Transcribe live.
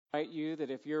invite you that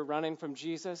if you're running from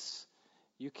Jesus,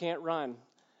 you can't run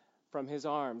from his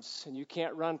arms and you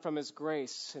can't run from his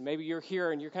grace. And maybe you're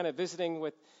here and you're kind of visiting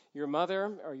with your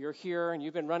mother, or you're here and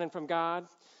you've been running from God.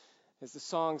 As the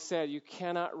song said, you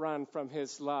cannot run from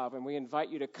his love. And we invite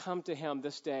you to come to him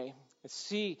this day and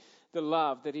see the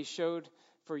love that he showed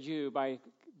for you by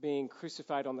being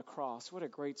crucified on the cross. What a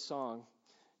great song.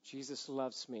 Jesus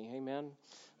loves me. Amen.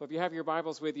 Well, if you have your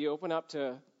Bibles with you, open up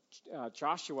to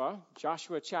Joshua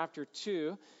chapter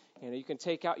 2. And you can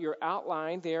take out your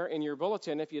outline there in your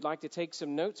bulletin if you'd like to take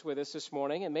some notes with us this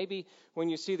morning. And maybe when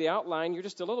you see the outline, you're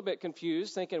just a little bit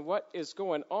confused, thinking, what is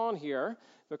going on here?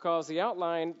 Because the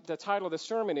outline, the title of the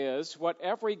sermon is, What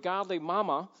Every Godly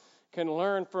Mama Can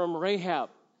Learn from Rahab.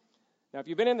 Now, if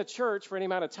you've been in the church for any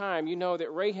amount of time, you know that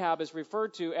Rahab is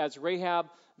referred to as Rahab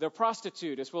the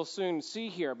prostitute, as we'll soon see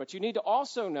here. But you need to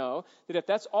also know that if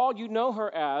that's all you know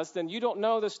her as, then you don't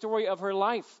know the story of her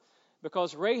life.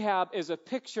 Because Rahab is a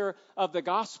picture of the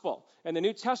gospel. And the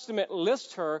New Testament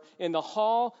lists her in the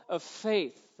hall of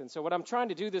faith. And so what I'm trying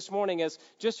to do this morning is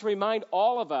just remind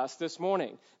all of us this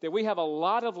morning that we have a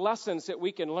lot of lessons that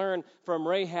we can learn from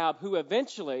Rahab, who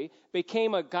eventually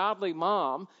became a godly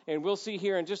mom, and we'll see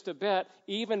here in just a bit,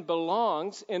 even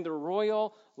belongs in the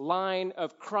royal line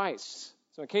of Christ.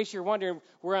 So in case you're wondering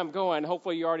where I'm going,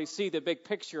 hopefully you already see the big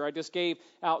picture. I just gave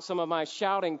out some of my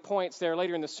shouting points there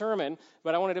later in the sermon,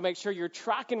 but I wanted to make sure you're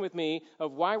tracking with me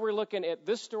of why we're looking at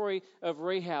this story of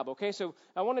Rahab. Okay, so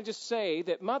I want to just say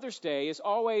that Mother's Day is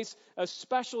always a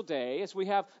special day as we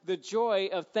have the joy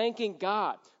of thanking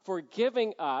God for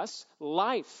giving us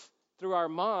life through our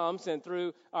moms and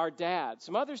through our dads.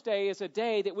 Mother's Day is a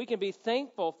day that we can be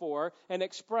thankful for and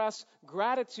express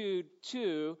gratitude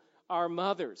to our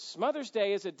mothers. Mother's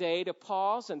Day is a day to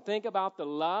pause and think about the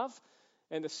love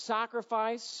and the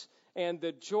sacrifice and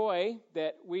the joy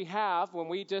that we have when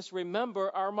we just remember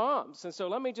our moms. And so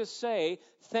let me just say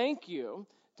thank you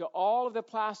to all of the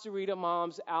Placerita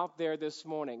moms out there this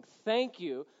morning. Thank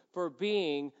you for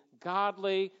being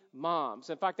godly moms.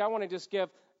 In fact, I want to just give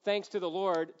thanks to the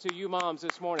Lord to you moms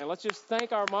this morning. Let's just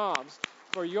thank our moms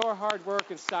for your hard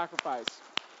work and sacrifice.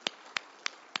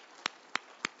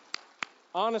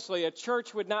 Honestly, a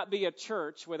church would not be a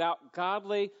church without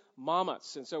godly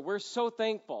mamas. And so we're so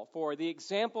thankful for the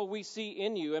example we see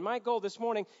in you. And my goal this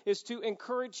morning is to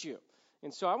encourage you.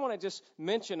 And so I want to just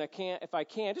mention, if I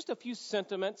can, just a few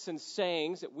sentiments and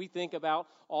sayings that we think about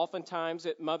oftentimes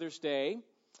at Mother's Day.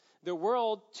 The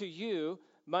world to you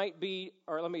might be,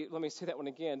 or let me say that one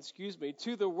again, excuse me.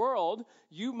 To the world,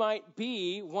 you might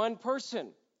be one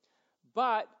person.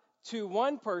 But to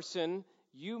one person,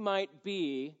 you might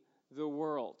be the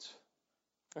world.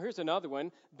 Now, here's another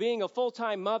one. Being a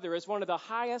full-time mother is one of the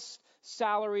highest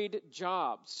salaried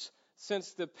jobs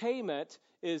since the payment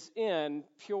is in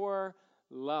pure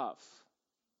love.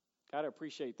 Got to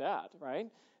appreciate that, right?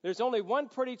 There's only one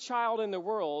pretty child in the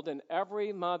world, and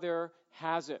every mother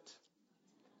has it.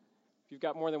 If you've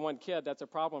got more than one kid, that's a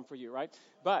problem for you, right?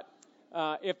 But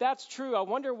if that's true, I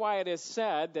wonder why it is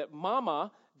said that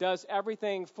mama does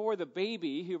everything for the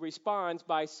baby who responds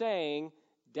by saying,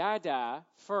 Dada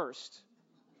first.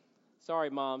 Sorry,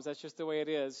 moms, that's just the way it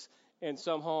is in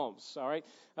some homes, all right?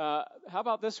 How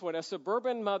about this one? A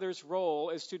suburban mother's role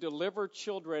is to deliver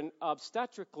children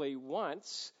obstetrically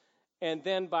once and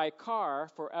then by car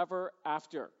forever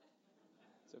after.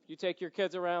 So if you take your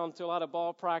kids around to a lot of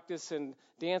ball practice and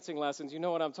dancing lessons, you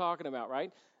know what I'm talking about,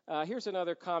 right? Here's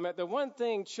another comment. The one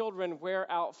thing children wear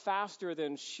out faster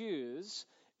than shoes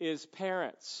is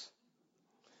parents.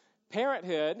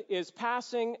 Parenthood is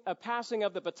a passing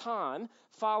of the baton,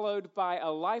 followed by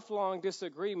a lifelong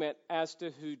disagreement as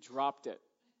to who dropped it.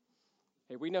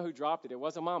 Hey, we know who dropped it. It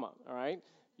wasn't mama, all right?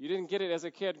 You didn't get it as a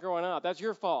kid growing up. That's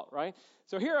your fault, right?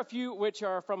 So here are a few which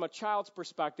are, from a child's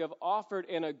perspective, offered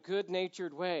in a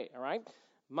good-natured way, all right?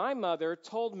 My mother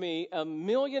told me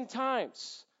 1,000,000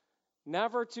 times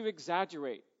never to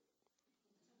exaggerate.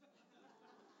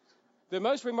 The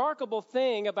most remarkable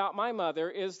thing about my mother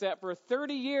is that for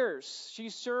 30 years, she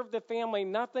served the family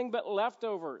nothing but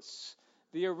leftovers.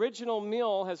 The original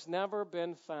meal has never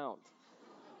been found.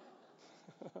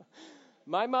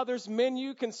 My mother's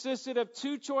menu consisted of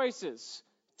 2 choices: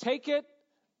 take it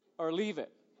or leave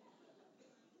it.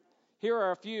 Here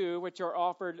are a few which are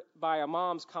offered by a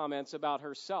mom's comments about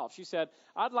herself. She said,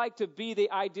 I'd like to be the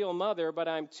ideal mother, but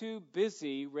I'm too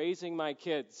busy raising my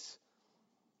kids.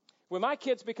 When my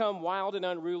kids become wild and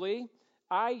unruly,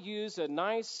 I use a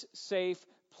nice, safe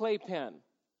playpen.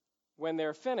 When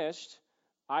they're finished,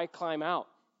 I climb out.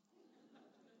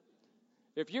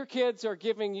 If your kids are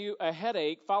giving you a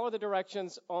headache, follow the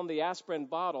directions on the aspirin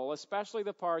bottle, especially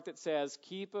the part that says,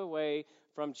 keep away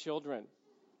from children.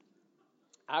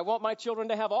 I want my children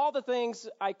to have all the things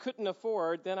I couldn't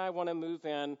afford, then I want to move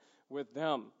in with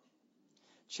them.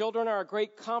 Children are a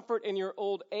great comfort in your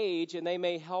old age, and they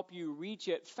may help you reach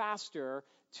it faster,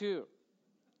 too.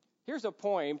 Here's a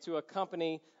poem to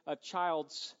accompany a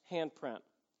child's handprint.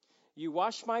 You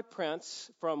wash my prints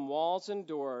from walls and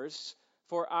doors,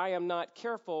 for I am not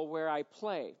careful where I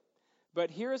play.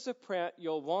 But here's a print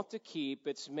you'll want to keep.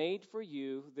 It's made for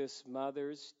you this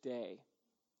Mother's Day.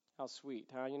 How sweet,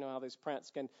 huh? You know how those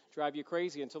prints can drive you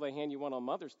crazy until they hand you one on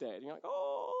Mother's Day. And you're like,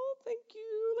 oh, thank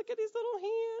you. Look at his little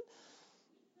hand.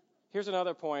 Here's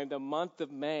another poem, The Month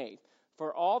of May.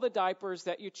 For all the diapers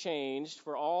that you changed,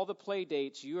 for all the play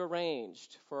dates you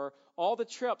arranged, for all the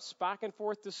trips back and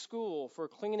forth to school, for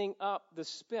cleaning up the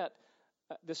spit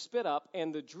up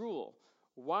and the drool.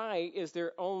 Why is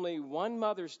there only one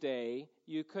Mother's Day?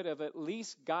 You could have at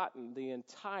least gotten the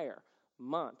entire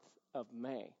month of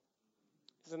May.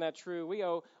 Isn't that true? We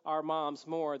owe our moms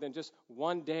more than just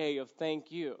one day of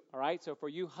thank you, all right? So for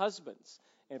you husbands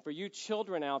and for you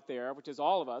children out there, which is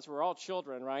all of us, we're all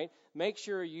children, right? Make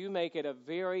sure you make it a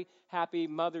very happy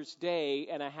Mother's Day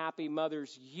and a happy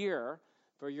Mother's Year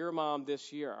for your mom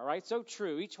this year, all right? So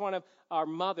true. Each one of our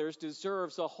mothers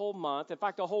deserves a whole month. In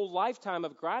fact, a whole lifetime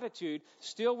of gratitude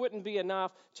still wouldn't be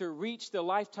enough to reach the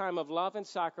lifetime of love and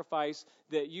sacrifice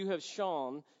that you have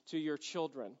shown to your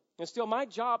children. And still, my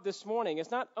job this morning is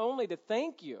not only to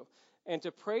thank you and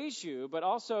to praise you, but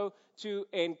also to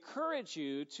encourage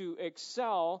you to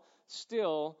excel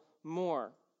still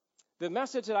more. The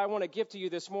message that I want to give to you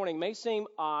this morning may seem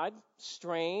odd,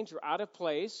 strange, or out of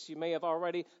place. You may have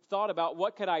already thought about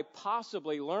what could I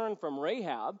possibly learn from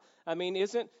Rahab. I mean,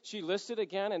 isn't she listed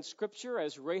again in Scripture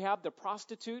as Rahab the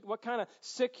prostitute? What kind of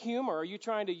sick humor are you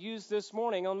trying to use this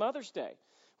morning on Mother's Day?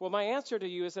 Well, my answer to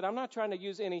you is that I'm not trying to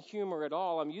use any humor at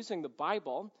all. I'm using the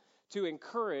Bible to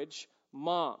encourage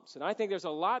moms. And I think there's a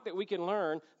lot that we can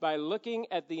learn by looking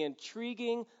at the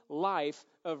intriguing life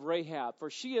of Rahab. For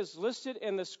she is listed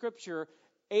in the Scripture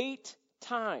 8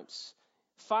 times.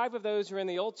 5 of those are in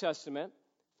the Old Testament.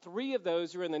 3 of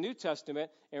those are in the New Testament.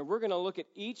 And we're going to look at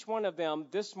each one of them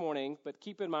this morning, but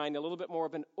keep in mind a little bit more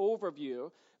of an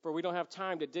overview, for we don't have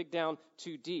time to dig down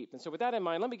too deep. And so with that in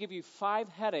mind, let me give you 5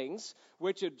 headings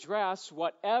which address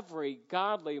what every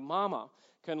godly mama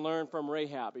can learn from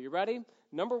Rahab. Are you ready?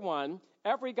 Number 1,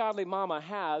 every godly mama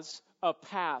has a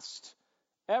past.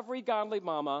 Every godly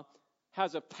mama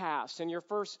has a past. And your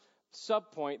first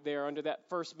subpoint there under that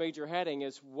first major heading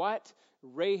is what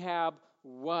Rahab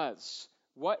was.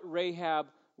 What Rahab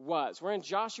was. We're in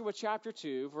Joshua chapter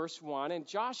 2, verse 1. And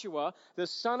Joshua, the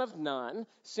son of Nun,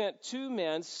 sent 2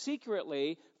 men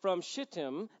secretly from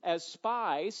Shittim as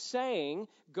spies, saying,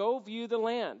 go view the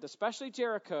land, especially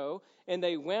Jericho. And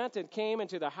they went and came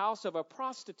into the house of a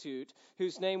prostitute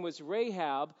whose name was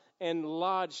Rahab, and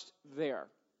lodged there.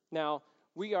 Now,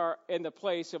 we are in the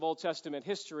place of Old Testament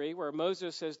history where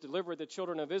Moses has delivered the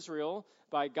children of Israel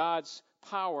by God's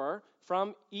power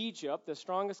from Egypt, the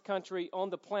strongest country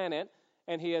on the planet,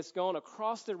 and he has gone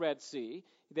across the Red Sea.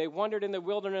 They wandered in the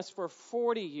wilderness for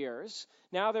 40 years.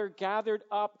 Now they're gathered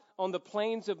up on the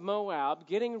plains of Moab,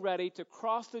 getting ready to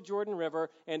cross the Jordan River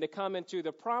and to come into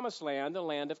the promised land, the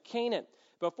land of Canaan.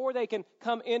 Before they can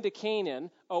come into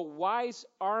Canaan, a wise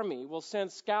army will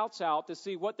send scouts out to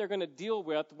see what they're going to deal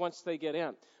with once they get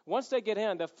in. Once they get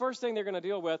in, the first thing they're going to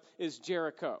deal with is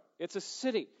Jericho. It's a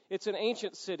city. It's an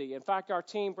ancient city. In fact, our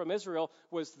team from Israel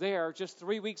was there just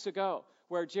 3 weeks ago,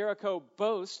 where Jericho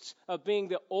boasts of being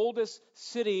the oldest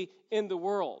city in the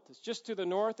world. It's just to the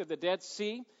north of the Dead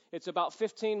Sea. It's about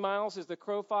 15 miles as the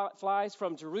crow flies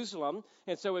from Jerusalem.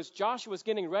 And so as Joshua was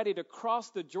getting ready to cross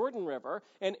the Jordan River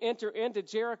and enter into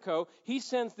Jericho, he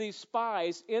sends these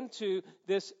spies into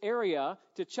this area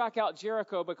to check out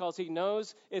Jericho because he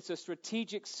knows it's a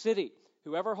strategic city.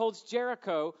 Whoever holds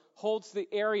Jericho holds the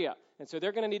area. And so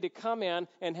they're going to need to come in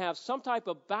and have some type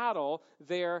of battle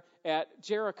there at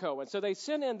Jericho. And so they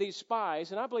send in these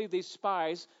spies, and I believe these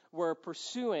spies were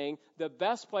pursuing the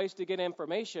best place to get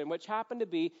information, which happened to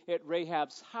be at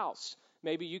Rahab's house.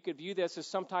 Maybe you could view this as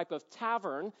some type of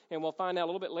tavern, and we'll find out a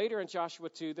little bit later in Joshua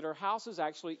 2 that her house is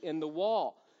actually in the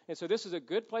wall. And so this is a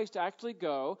good place to actually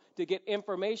go to get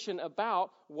information about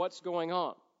what's going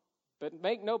on. But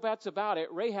make no bets about it,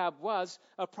 Rahab was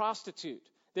a prostitute.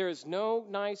 There is no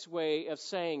nice way of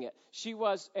saying it. She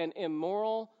was an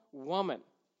immoral woman.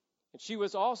 And she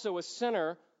was also a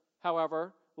sinner,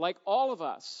 however, like all of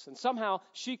us. And somehow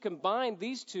she combined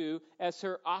these two as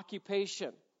her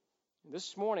occupation. And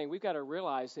this morning, we've got to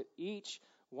realize that each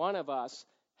one of us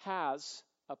has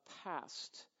a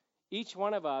past. Each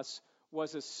one of us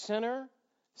was a sinner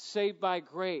saved by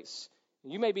grace.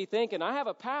 You may be thinking, I have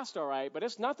a past, all right, but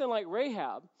it's nothing like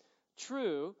Rahab.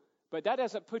 True, but that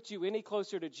doesn't put you any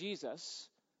closer to Jesus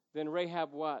than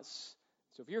Rahab was.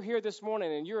 So if you're here this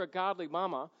morning and you're a godly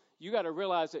mama, you got to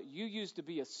realize that you used to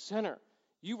be a sinner.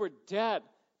 You were dead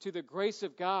to the grace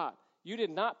of God. You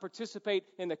did not participate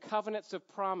in the covenants of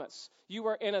promise. You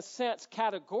were, in a sense,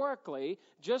 categorically,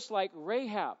 just like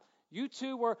Rahab. You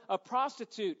too were a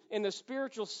prostitute in the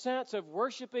spiritual sense of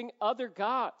worshiping other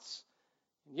gods.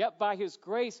 And yet by his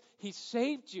grace, he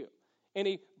saved you, and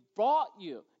he brought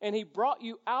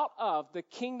you out of the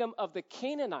kingdom of the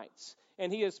Canaanites,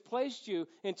 and he has placed you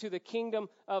into the kingdom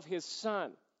of his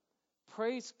Son.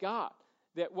 Praise God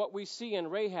that what we see in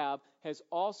Rahab has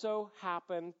also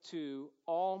happened to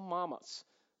all mamas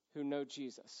who know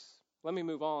Jesus. Let me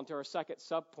move on to our second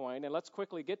subpoint, and let's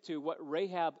quickly get to what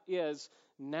Rahab is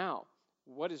now.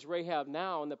 What is Rahab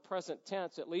now in the present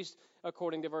tense, at least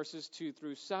according to verses 2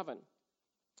 through 7?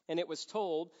 And it was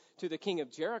told to the king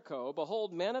of Jericho,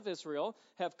 behold, men of Israel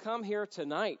have come here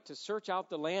tonight to search out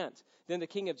the land. Then the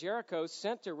king of Jericho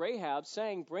sent to Rahab,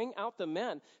 saying, bring out the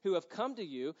men who have come to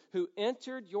you, who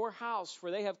entered your house,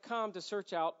 for they have come to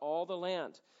search out all the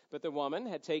land. But the woman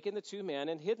had taken the 2 men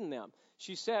and hidden them.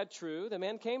 She said, true, the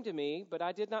men came to me, but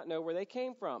I did not know where they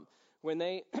came from. When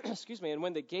they, and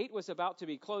when the gate was about to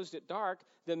be closed at dark,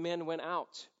 the men went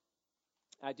out.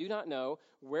 I do not know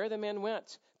where the men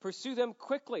went. Pursue them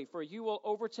quickly, for you will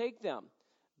overtake them.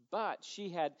 But she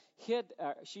had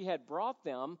brought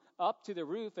them up to the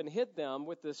roof and hid them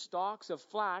with the stalks of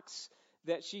flax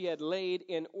that she had laid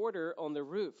in order on the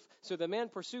roof. So the men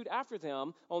pursued after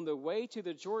them on the way to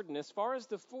the Jordan as far as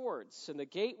the fords, and the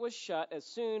gate was shut as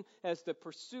soon as the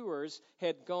pursuers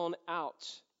had gone out.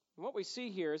 And what we see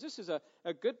here is this is a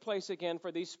good place again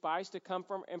for these spies to come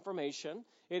from information.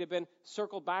 It had been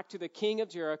circled back to the king of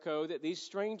Jericho that these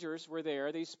strangers were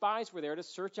there, these spies were there to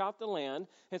search out the land.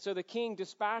 And so the king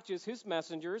dispatches his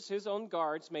messengers, his own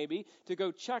guards maybe, to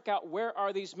go check out where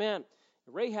are these men.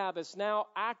 Rahab is now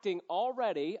acting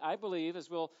already, I believe, as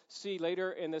we'll see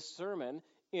later in this sermon,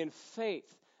 in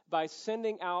faith by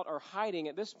sending out or hiding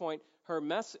at this point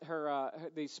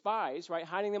the spies, right,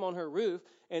 hiding them on her roof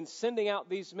and sending out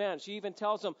these men. She even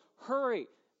tells them, hurry,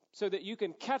 so that you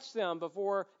can catch them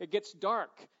before it gets dark.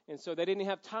 And so they didn't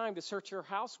have time to search her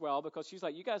house well, because she's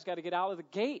like, you guys got to get out of the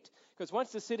gate. Because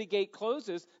once the city gate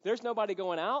closes, there's nobody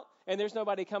going out and there's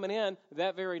nobody coming in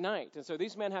that very night. And so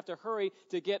these men have to hurry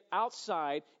to get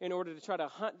outside in order to try to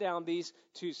hunt down these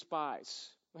 2 spies.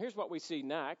 Well, here's what we see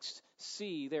next.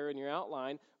 See there in your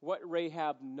outline what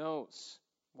Rahab knows.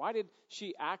 Why did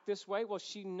she act this way? Well,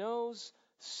 she knows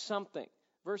something.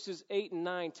 Verses 8 and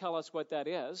 9 tell us what that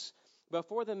is.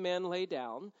 Before the men lay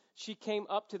down, she came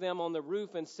up to them on the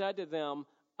roof and said to them,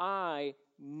 I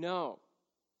know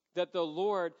that the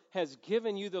Lord has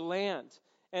given you the land,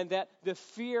 and that the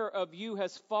fear of you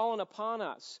has fallen upon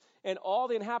us, and all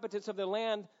the inhabitants of the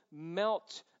land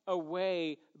melt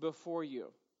away before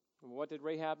you. And what did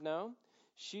Rahab know?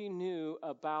 She knew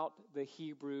about the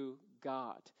Hebrew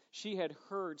God. She had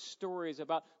heard stories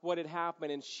about what had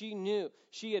happened, and she knew.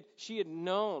 She had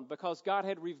known because God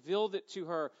had revealed it to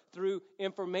her through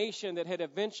information that had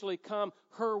eventually come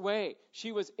her way.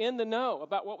 She was in the know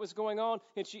about what was going on,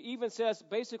 and she even says,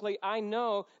 basically, I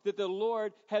know that the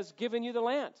Lord has given you the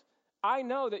land. I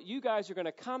know that you guys are going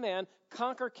to come in,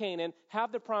 conquer Canaan,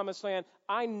 have the promised land.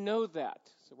 I know that.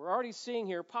 So we're already seeing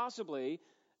here possibly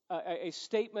a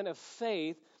statement of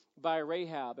faith by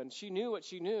Rahab. And she knew what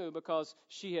she knew because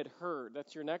she had heard.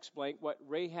 That's your next blank, what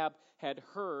Rahab had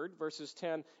heard, verses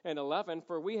 10 and 11.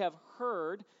 For we have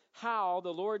heard how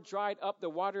the Lord dried up the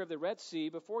water of the Red Sea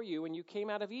before you when you came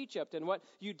out of Egypt, and what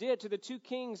you did to the 2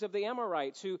 kings of the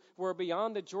Amorites who were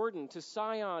beyond the Jordan, to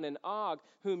Sihon and Og,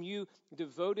 whom you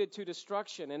devoted to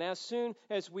destruction. And as soon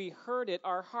as we heard it,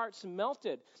 our hearts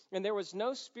melted, and there was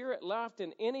no spirit left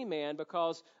in any man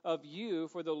because of you,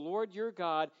 for the Lord your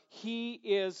God, He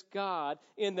is God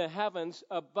in the heavens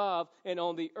above and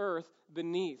on the earth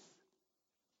beneath.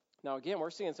 Now again, we're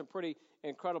seeing some pretty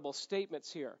incredible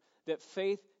statements here, that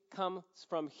faith comes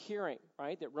from hearing,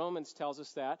 right? That Romans tells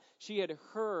us that. She had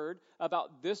heard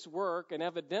about this work, and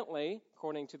evidently,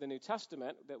 according to the New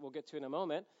Testament, that we'll get to in a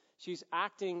moment, she's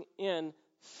acting in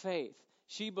faith.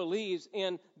 She believes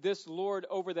in this Lord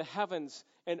over the heavens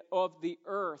and of the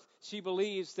earth. She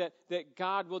believes that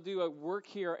God will do a work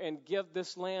here and give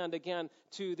this land again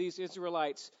to these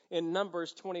Israelites. In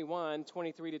Numbers 21,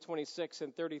 23 to 26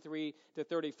 and 33 to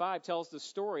 35 tells the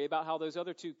story about how those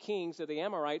other 2 kings of the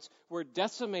Amorites were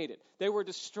decimated. They were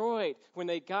destroyed. When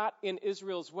they got in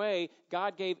Israel's way,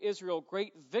 God gave Israel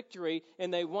great victory,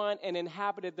 and they won and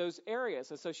inhabited those areas.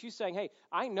 And so she's saying, hey,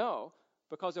 I know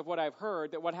because of what I've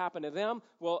heard, that what happened to them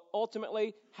will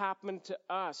ultimately happen to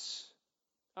us.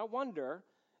 I wonder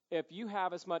if you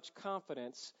have as much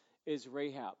confidence as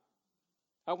Rahab.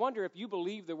 I wonder if you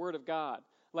believe the word of God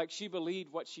like she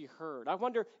believed what she heard. I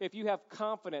wonder if you have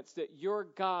confidence that your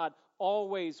God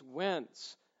always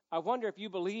wins. I wonder if you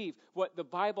believe what the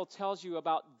Bible tells you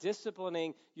about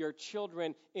disciplining your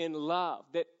children in love,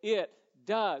 that it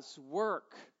does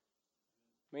work.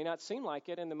 May not seem like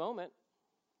it in the moment.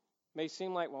 May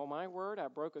seem like, well, my word, I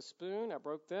broke a spoon, I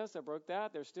broke this, I broke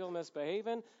that, they're still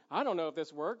misbehaving. I don't know if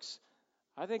this works.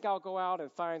 I think I'll go out and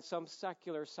find some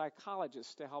secular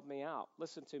psychologist to help me out.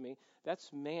 Listen to me. That's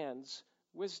man's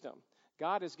wisdom.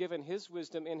 God has given his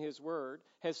wisdom in his word,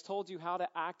 has told you how to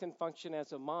act and function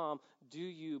as a mom. Do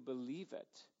you believe it?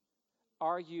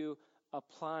 Are you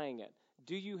applying it?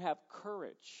 Do you have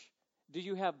courage? Do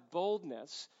you have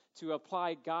boldness to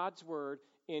apply God's word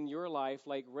in your life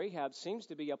like Rahab seems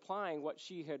to be applying what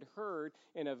she had heard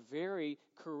in a very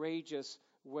courageous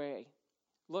way?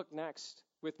 Look next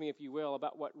with me, if you will,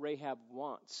 about what Rahab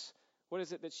wants. What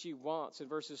is it that she wants in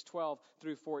verses 12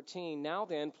 through 14? Now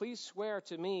then, please swear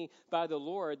to me by the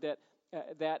Lord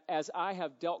that as I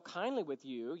have dealt kindly with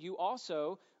you, you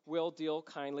also will deal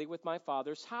kindly with my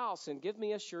father's house, and give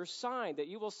me a sure sign that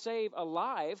you will save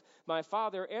alive my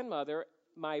father and mother,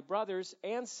 my brothers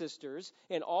and sisters,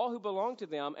 and all who belong to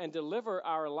them, and deliver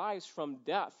our lives from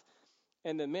death.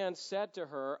 And the men said to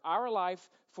her, our life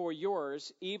for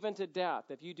yours, even to death.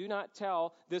 If you do not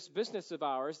tell this business of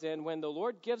ours, then when the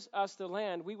Lord gives us the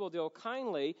land, we will deal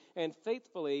kindly and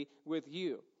faithfully with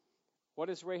you. What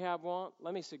does Rahab want?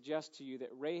 Let me suggest to you that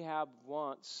Rahab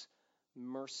wants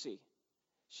mercy.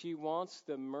 She wants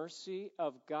the mercy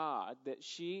of God that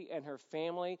she and her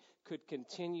family could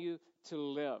continue to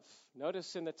live.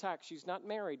 Notice in the text, she's not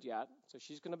married yet, so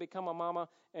she's going to become a mama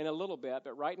in a little bit.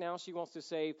 But right now, she wants to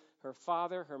save her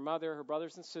father, her mother, her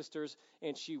brothers and sisters,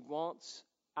 and she wants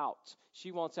out.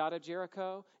 She wants out of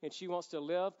Jericho, and she wants to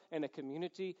live in a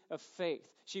community of faith.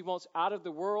 She wants out of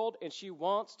the world, and she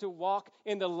wants to walk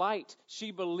in the light.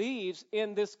 She believes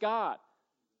in this God.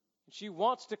 She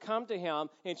wants to come to him,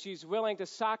 and she's willing to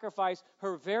sacrifice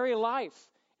her very life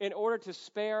in order to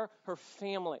spare her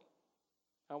family.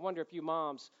 I wonder if you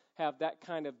moms have that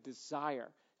kind of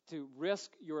desire to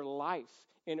risk your life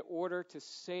in order to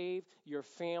save your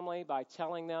family by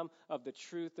telling them of the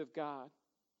truth of God.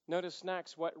 Notice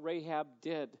next what Rahab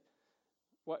did.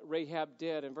 What Rahab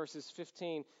did in verses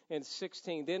 15 and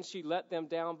 16. Then she let them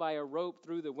down by a rope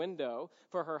through the window,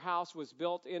 for her house was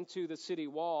built into the city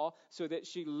wall, so that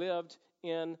she lived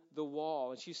in the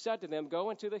wall. And she said to them,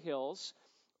 go into the hills,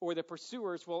 or the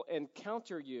pursuers will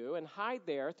encounter you, and hide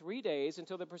there 3 days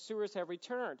until the pursuers have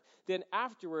returned. Then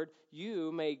afterward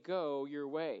you may go your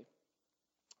way.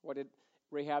 What did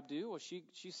Rahab do? Well,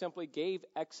 she simply gave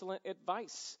excellent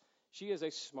advice. She is a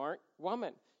smart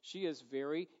woman. She is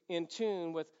very in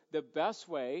tune with the best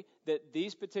way that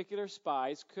these particular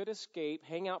spies could escape,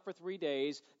 hang out for 3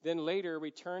 days, then later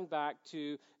return back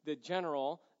to the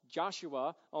general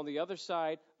Joshua on the other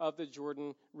side of the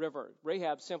Jordan River.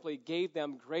 Rahab simply gave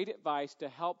them great advice to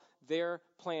help their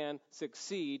plan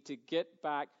succeed to get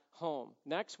back home.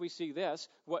 Next, we see this,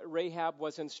 what Rahab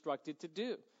was instructed to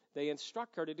do. They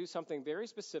instruct her to do something very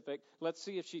specific. Let's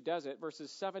see if she does it.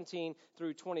 Verses 17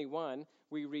 through 21,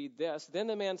 we read this. Then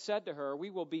the man said to her, we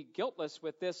will be guiltless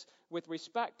with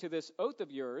respect to this oath of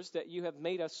yours that you have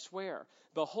made us swear.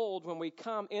 Behold, when we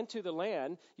come into the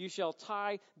land, you shall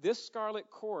tie this scarlet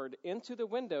cord into the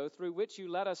window through which you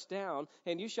let us down,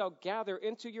 and you shall gather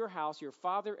into your house your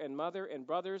father and mother and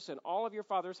brothers and all of your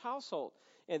father's household.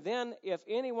 And then if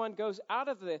anyone goes out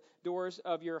of the doors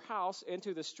of your house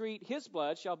into the street, his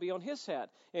blood shall be on his head,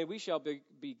 and we shall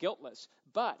be guiltless.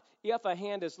 But if a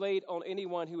hand is laid on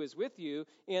anyone who is with you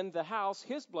in the house,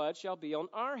 his blood shall be on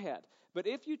our head. But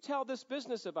if you tell this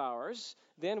business of ours,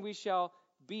 then we shall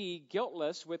be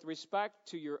guiltless with respect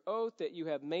to your oath that you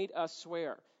have made us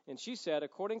swear. And she said,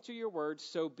 according to your words,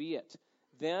 so be it.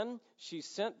 Then she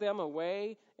sent them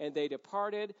away, and they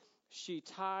departed. She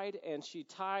tied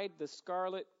the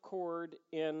scarlet cord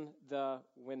in the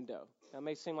window. That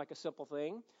may seem like a simple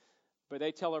thing, but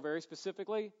they tell her very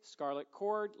specifically, scarlet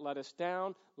cord, let us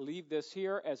down, leave this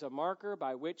here as a marker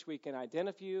by which we can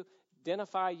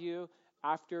identify you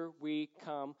after we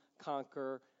come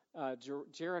conquer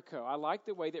Jericho. I like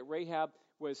the way that Rahab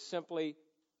was simply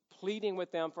pleading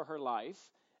with them for her life,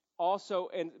 also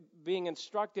in being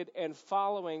instructed and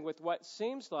following with what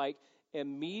seems like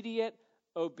immediate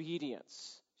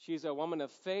obedience. She's a woman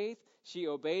of faith. She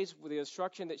obeys the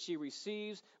instruction that she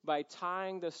receives by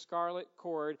tying the scarlet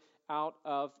cord out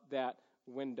of that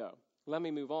window. let me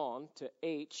move on to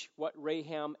H, what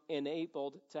Rahab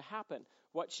enabled to happen.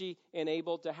 What she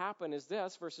enabled to happen is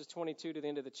this, verses 22 to the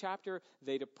end of the chapter.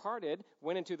 They departed,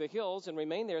 went into the hills, and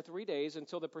remained there 3 days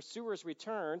until the pursuers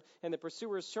returned, and the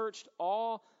pursuers searched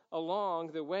all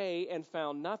along the way and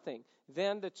found nothing.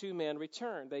 Then the two men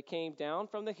returned. They came down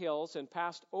from the hills and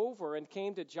passed over and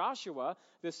came to Joshua,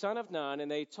 the son of Nun, and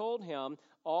they told him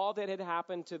all that had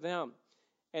happened to them.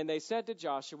 And they said to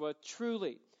Joshua,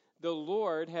 truly, the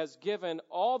Lord has given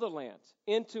all the land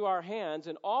into our hands,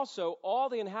 and also all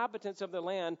the inhabitants of the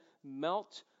land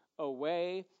melt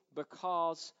away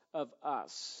because of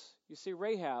us. You see,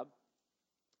 Rahab,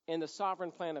 in the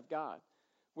sovereign plan of God,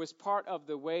 was part of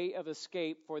the way of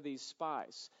escape for these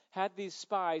spies. Had these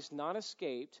spies not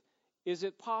escaped, is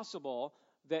it possible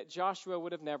that Joshua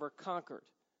would have never conquered?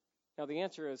 Now, the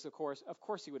answer is, of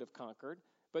course he would have conquered.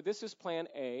 But this is plan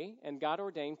A, and God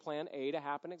ordained plan A to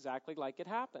happen exactly like it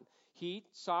happened. He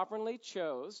sovereignly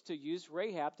chose to use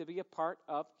Rahab to be a part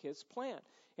of his plan.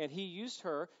 And he used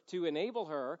her to enable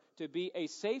her to be a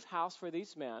safe house for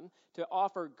these men, to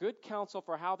offer good counsel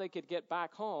for how they could get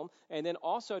back home, and then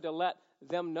also to let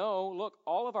them know, look,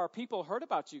 all of our people heard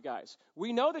about you guys.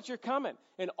 We know that you're coming.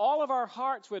 And all of our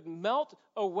hearts would melt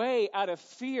away out of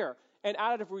fear and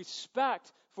out of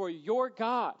respect for your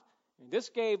God. And this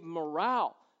gave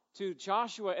morale to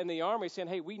Joshua and the army, saying,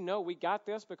 hey, we know we got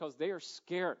this, because they are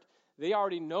scared. They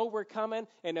already know we're coming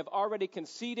and have already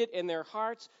conceded in their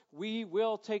hearts, we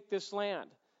will take this land.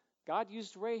 God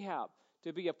used Rahab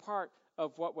to be a part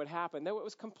of what would happen. Though it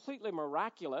was completely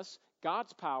miraculous,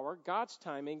 God's power, God's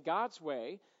timing, God's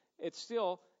way, he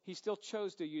still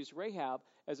chose to use Rahab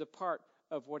as a part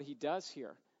of what he does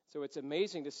here. So it's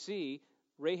amazing to see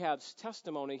Rahab's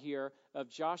testimony here of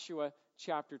Joshua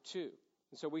chapter 2.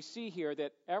 And so we see here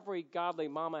that every godly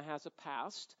mama has a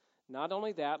past. Not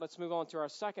only that, let's move on to our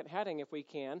second heading if we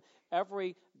can.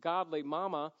 Every godly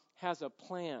mama has a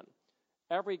plan.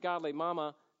 Every godly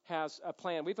mama has a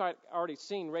plan. We've already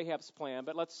seen Rahab's plan,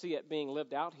 but let's see it being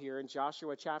lived out here in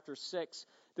Joshua chapter 6.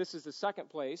 This is the second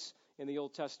place in the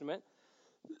Old Testament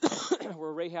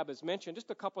where Rahab is mentioned.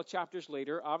 Just a couple of chapters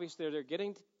later, obviously they're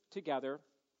getting together.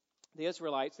 The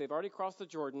Israelites, they've already crossed the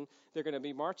Jordan. They're going to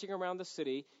be marching around the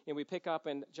city, and we pick up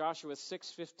in Joshua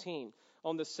 6:15.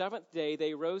 On the seventh day,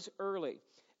 they rose early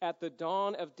at the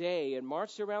dawn of day and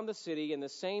marched around the city in the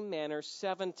same manner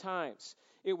 7 times.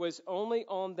 It was only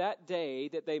on that day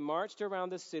that they marched around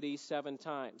the city 7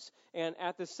 times. And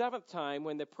at the 7th time,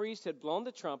 when the priest had blown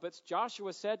the trumpets,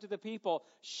 Joshua said to the people,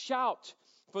 shout,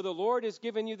 for the Lord has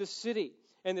given you the city.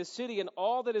 And the city and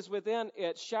all that is within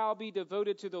it shall be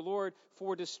devoted to the Lord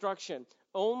for destruction.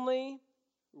 Only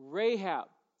Rahab,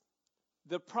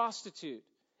 the prostitute,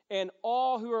 and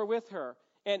all who are with her,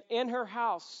 and in her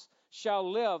house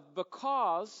shall live,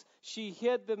 because she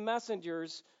hid the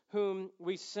messengers whom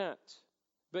we sent.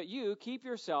 But you keep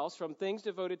yourselves from things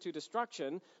devoted to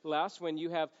destruction, lest when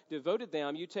you have devoted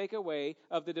them, you take away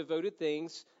of the devoted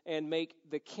things and make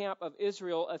the camp of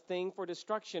Israel a thing for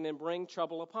destruction and bring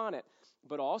trouble upon it.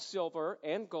 But all silver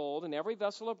and gold and every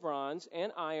vessel of bronze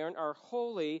and iron are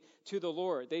holy to the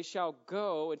Lord. They shall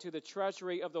go into the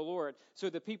treasury of the Lord. So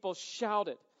the people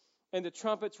shouted, and the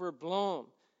trumpets were blown.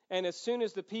 And as soon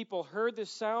as the people heard the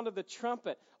sound of the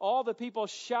trumpet, all the people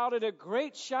shouted a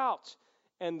great shout,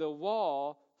 and the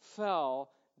wall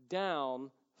fell down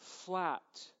flat,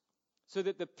 so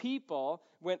that the people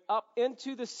went up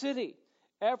into the city,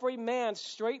 every man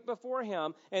straight before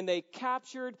him, and they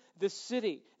captured the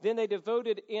city. Then they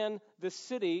devoted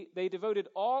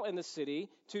all in the city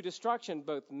to destruction,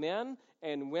 both men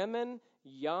and women,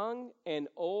 young and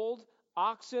old,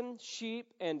 oxen,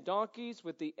 sheep, and donkeys,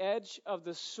 with the edge of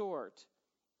the sword.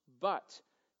 But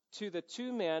to the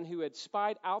 2 men who had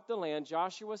spied out the land,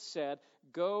 Joshua said,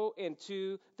 go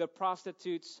into the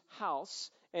prostitute's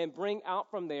house and bring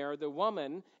out from there the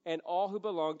woman and all who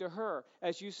belong to her,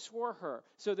 as you swore her.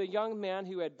 So the young men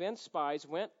who had been spies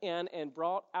went in and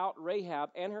brought out Rahab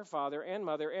and her father and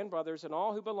mother and brothers and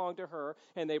all who belonged to her,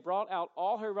 and they brought out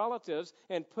all her relatives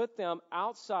and put them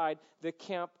outside the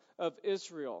camp of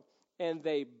Israel. And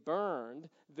they burned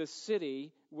the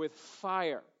city with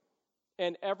fire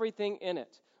and everything in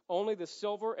it. Only the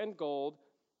silver and gold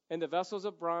and the vessels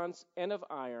of bronze and of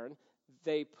iron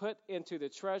they put into the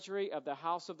treasury of the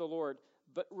house of the Lord.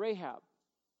 But Rahab,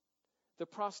 the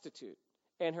prostitute,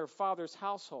 and her father's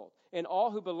household, and all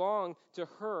who belonged to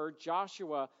her,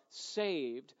 Joshua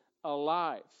saved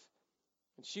alive.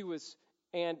 And she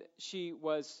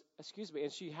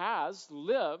has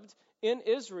lived in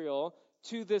Israel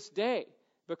to this day,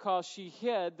 because she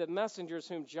hid the messengers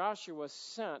whom Joshua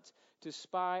sent to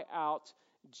spy out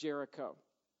Jericho.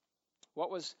 What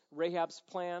was Rahab's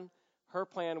plan? Her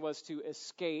plan was to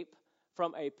escape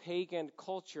from a pagan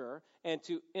culture and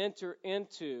to enter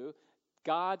into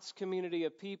God's community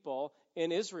of people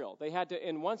in Israel. They had to,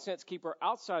 in one sense, keep her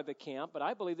outside the camp, but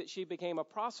I believe that she became a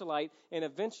proselyte and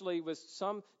eventually was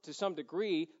to some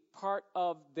degree part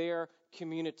of their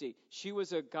community. She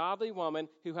was a godly woman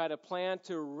who had a plan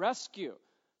to rescue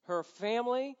her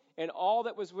family and all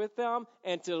that was with them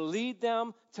and to lead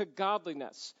them to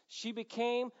godliness. She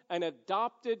became an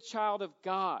adopted child of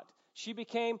God. She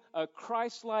became a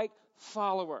Christ-like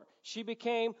follower. She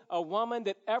became a woman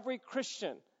that every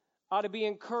Christian ought to be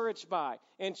encouraged by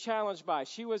and challenged by.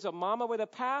 She was a mama with a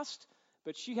past,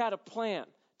 but she had a plan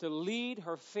to lead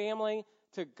her family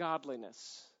to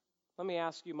godliness. Let me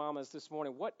ask you, mamas, this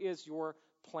morning, what is your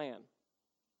plan?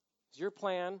 Is your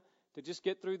plan to just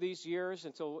get through these years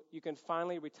until you can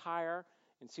finally retire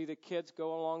and see the kids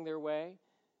go along their way?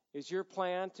 Is your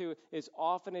plan to, as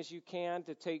often as you can,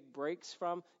 to take breaks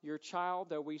from your child,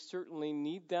 though we certainly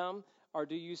need them? Or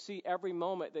do you see every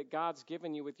moment that God's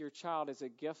given you with your child as a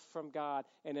gift from God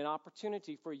and an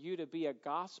opportunity for you to be a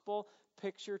gospel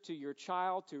picture to your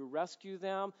child, to rescue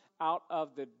them out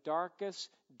of the darkest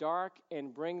dark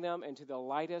and bring them into the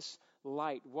lightest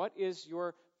light? What is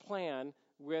your plan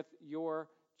with your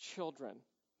children?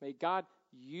 May God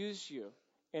use you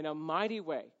in a mighty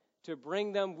way to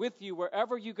bring them with you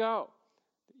wherever you go,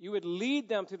 that you would lead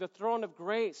them to the throne of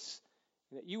grace,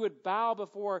 and that you would bow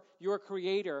before your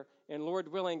Creator, and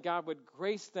Lord willing, God would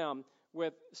grace them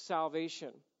with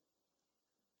salvation.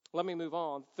 Let me move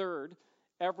on. Third,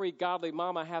 every godly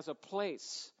mama has a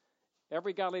place.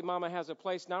 Every godly mama has a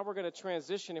place. Now we're going to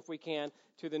transition, if we can,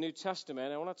 to the New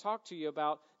Testament. I want to talk to you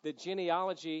about the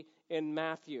genealogy in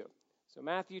Matthew. So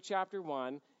Matthew chapter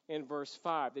 1 and verse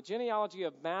 5. The genealogy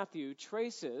of Matthew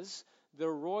traces the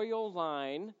royal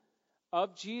line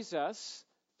of Jesus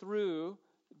through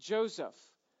Joseph.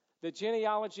 The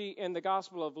genealogy in the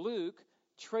Gospel of Luke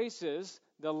traces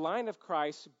the line of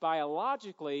Christ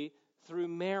biologically through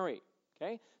Mary.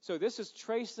 Okay? So this is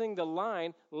tracing the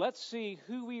line. Let's see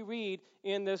who we read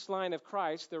in this line of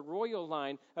Christ, the royal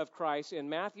line of Christ, in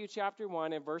Matthew chapter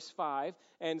 1 and verse 5.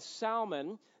 And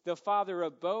Salmon, the father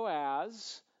of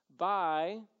Boaz,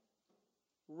 by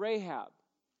Rahab.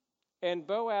 And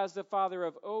Boaz, the father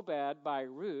of Obed, by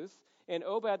Ruth. And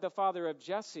Obed, the father of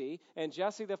Jesse. And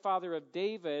Jesse, the father of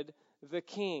David, the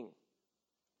king.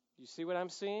 You see what I'm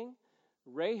seeing?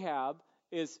 Rahab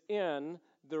is in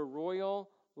the royal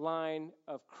line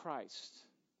of Christ.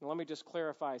 Now, let me just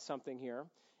clarify something here.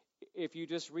 If you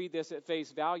just read this at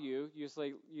face value,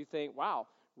 you think, wow,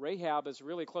 Rahab is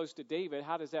really close to David.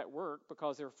 How does that work?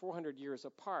 Because they're 400 years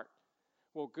apart.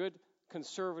 Well, good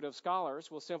conservative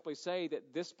scholars will simply say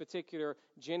that this particular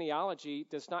genealogy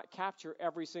does not capture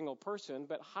every single person,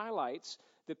 but highlights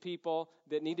the people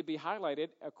that need to be highlighted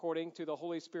according to the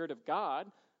Holy Spirit of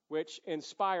God, which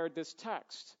inspired this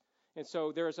text. And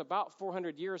so there's about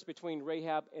 400 years between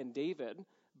Rahab and David,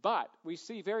 but we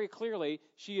see very clearly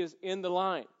she is in the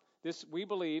line. This, we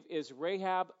believe, is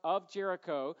Rahab of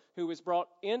Jericho, who was brought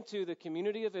into the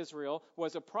community of Israel,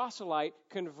 was a proselyte,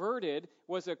 converted,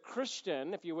 was a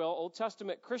Christian, if you will, Old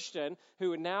Testament Christian,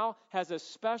 who now has a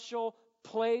special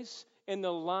place in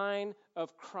the line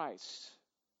of Christ.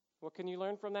 What can you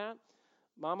learn from that?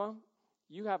 Mama,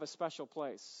 you have a special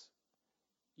place.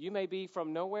 You may be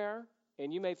from nowhere,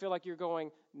 and you may feel like you're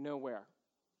going nowhere.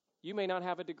 You may not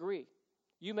have a degree.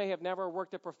 You may have never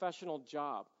worked a professional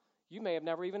job. You may have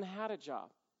never even had a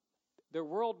job. The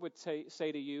world would say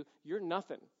to you, you're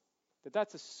nothing.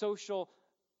 That's a social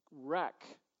wreck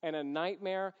and a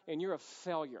nightmare, and you're a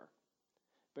failure.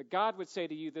 But God would say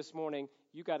to you this morning,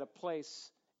 you got a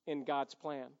place in God's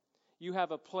plan. You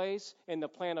have a place in the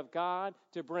plan of God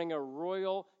to bring a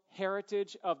royal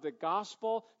heritage of the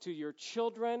gospel to your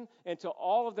children and to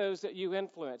all of those that you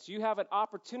influence. You have an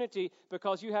opportunity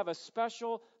because you have a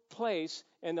special place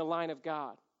in the line of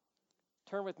God.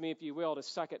 Turn with me, if you will, to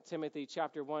 2 Timothy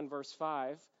chapter 1, verse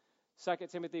 5. 2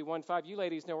 Timothy 1:5. You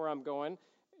ladies know where I'm going.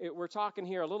 We're talking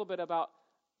here a little bit about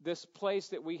this place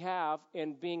that we have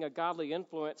in being a godly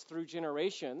influence through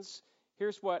generations.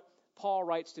 Here's what Paul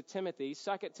writes to Timothy,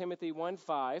 2 Timothy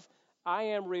 1:5. I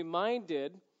am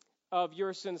reminded of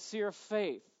your sincere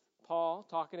faith. Paul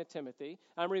talking to Timothy.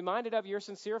 I'm reminded of your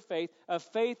sincere faith, a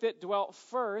faith that dwelt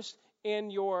first in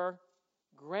your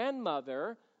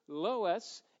grandmother,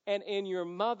 Lois, and in your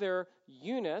mother,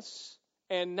 Eunice,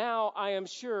 and now, I am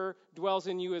sure, dwells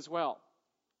in you as well.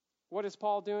 What is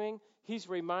Paul doing? He's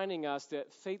reminding us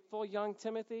that faithful young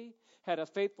Timothy had a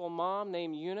faithful mom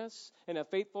named Eunice and a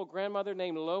faithful grandmother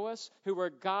named Lois, who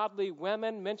were godly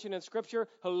women mentioned in Scripture.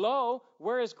 Hello,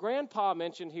 where is grandpa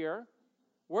mentioned here?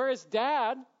 Where is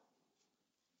dad?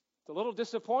 It's a little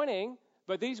disappointing,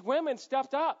 but these women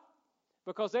stepped up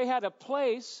because they had a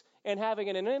place in having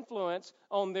an influence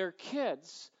on their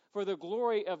kids for the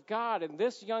glory of God. And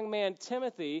this young man,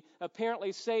 Timothy,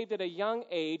 apparently saved at a young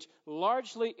age,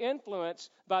 largely influenced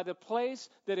by the place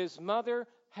that his mother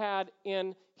had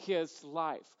in his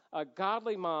life. A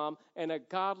godly mom and a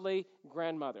godly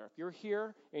grandmother. If you're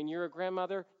here and you're a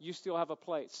grandmother, you still have a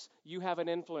place. You have an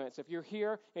influence. If you're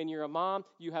here and you're a mom,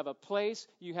 you have a place.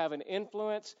 You have an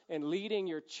influence in leading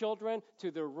your children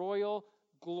to the royal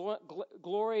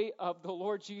glory of the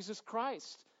Lord Jesus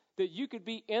Christ. That you could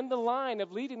be in the line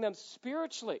of leading them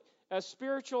spiritually, a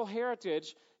spiritual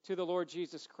heritage to the Lord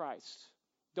Jesus Christ.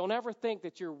 Don't ever think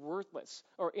that you're worthless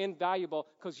or invaluable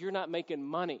because you're not making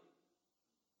money.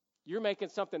 You're making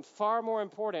something far more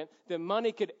important than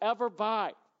money could ever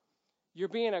buy. You're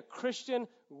being a Christian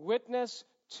witness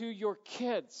to your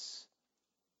kids.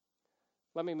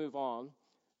 Let me move on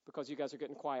because you guys are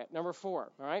getting quiet. Number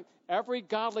 4, all right? Every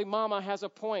godly mama has a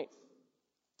point.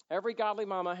 Every godly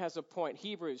mama has a point.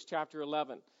 Hebrews chapter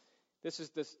 11. This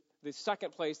is the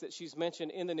second place that she's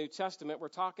mentioned in the New Testament. We're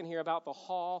talking here about the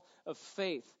hall of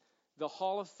faith. The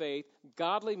hall of faith,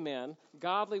 godly men,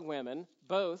 godly women,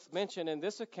 both mentioned in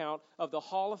this account of the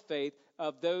hall of faith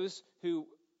of those who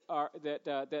are that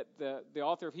the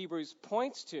author of Hebrews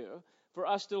points to for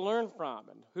us to learn from.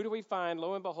 And who do we find?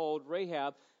 Lo and behold,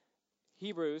 Rahab.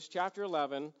 Hebrews chapter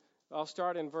 11. I'll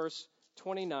start in verse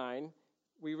 29.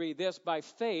 We read this, by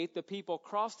faith the people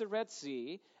crossed the Red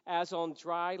Sea as on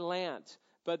dry land.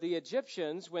 But the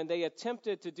Egyptians, when they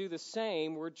attempted to do the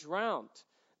same, were drowned.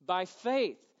 By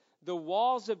faith, the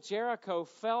walls of Jericho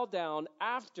fell down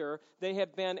after they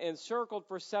had been encircled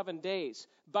for 7 days.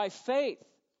 By faith,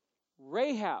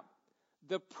 Rahab,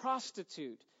 the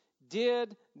prostitute,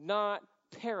 did not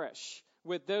perish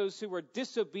with those who were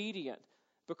disobedient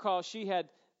because she had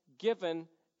given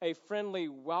a friendly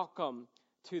welcome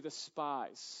to the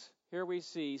spies. Here we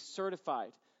see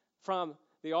certified from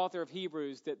the author of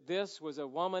Hebrews that this was a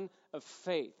woman of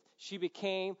faith. She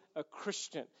became a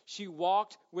Christian. She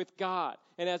walked with God.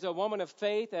 And as a woman of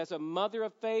faith, as a mother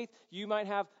of faith, you might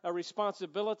have a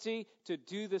responsibility to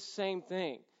do the same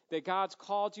thing. That God's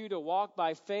called you to walk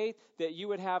by faith, that you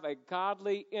would have a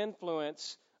godly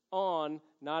influence on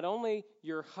not only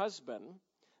your husband,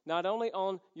 not only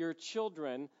on your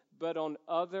children, but on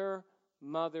other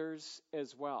mothers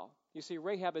as well. You see,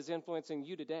 Rahab is influencing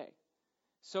you today.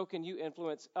 So can you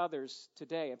influence others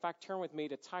today. In fact, turn with me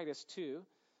to Titus 2.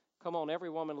 Come on, every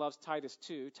woman loves Titus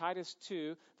 2. Titus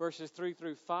 2, verses 3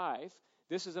 through 5.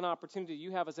 This is an opportunity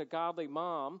you have as a godly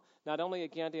mom, not only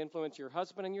again to influence your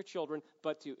husband and your children,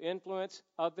 but to influence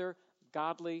other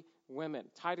godly women.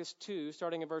 Titus 2,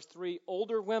 starting in verse 3,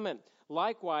 older women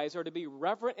likewise are to be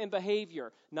reverent in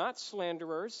behavior, not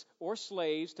slanderers or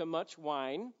slaves to much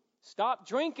wine. Stop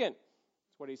drinking.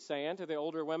 That's what he's saying to the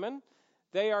older women.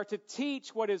 They are to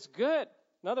teach what is good.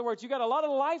 In other words, you got a lot of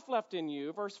life left in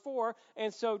you, verse 4,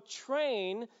 and so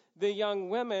train the young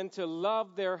women to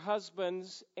love their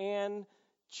husbands and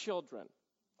children,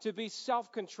 to be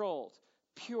self-controlled,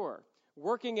 pure,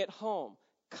 working at home,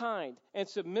 kind, and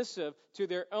submissive to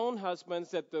their own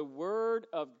husbands, that the word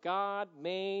of God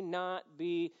may not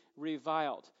be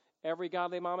reviled. Every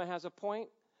godly mama has a point.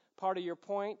 Part of your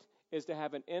point is to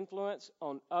have an influence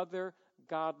on other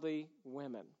godly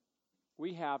women.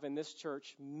 We have in this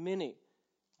church many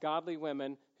godly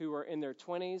women who are in their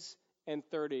 20s and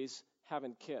 30s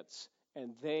having kids,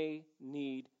 and they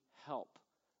need help.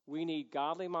 We need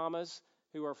godly mamas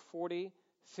who are 40,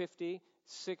 50,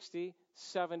 60,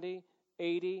 70,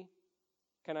 80,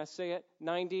 can I say it,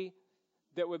 90,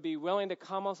 that would be willing to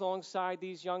come alongside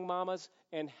these young mamas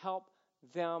and help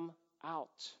them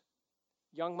out.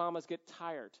 Young mamas get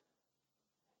tired.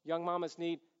 Young mamas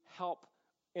need help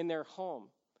in their home.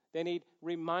 They need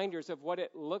reminders of what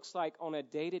it looks like on a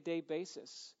day-to-day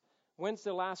basis. When's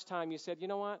the last time you said, you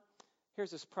know what?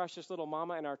 Here's this precious little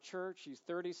mama in our church. She's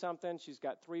 30-something. She's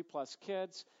got 3+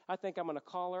 kids. I think I'm going to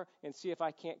call her and see if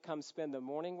I can't come spend the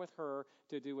morning with her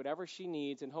to do whatever she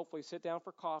needs and hopefully sit down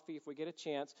for coffee if we get a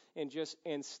chance and just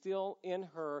instill in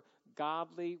her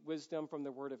godly wisdom from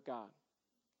the Word of God.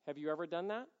 Have you ever done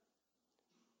that?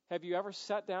 Have you ever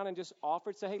sat down and just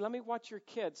offered, say, hey, let me watch your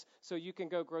kids so you can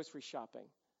go grocery shopping?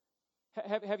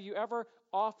 Have you ever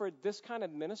offered this kind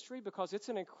of ministry? Because it's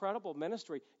an incredible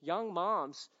ministry. Young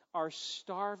moms are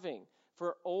starving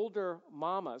for older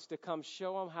mamas to come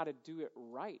show them how to do it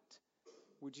right.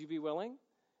 Would you be willing?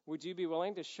 Would you be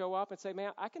willing to show up and say,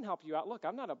 man, I can help you out? Look,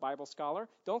 I'm not a Bible scholar.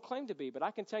 Don't claim to be. But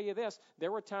I can tell you this.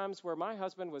 There were times where my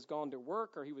husband was gone to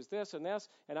work or he was this and this,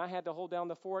 and I had to hold down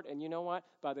the fort. And you know what?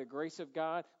 By the grace of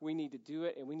God, we need to do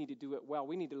it, and we need to do it well.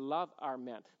 We need to love our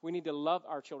men. We need to love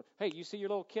our children. Hey, you see your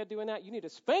little kid doing that? You need to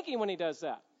spank him when he does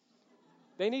that.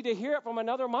 They need to hear it from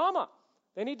another mama.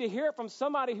 They need to hear it from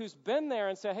somebody who's been there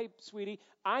and say, hey, sweetie,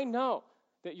 I know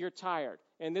that you're tired,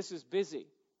 and this is busy.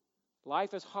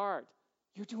 Life is hard.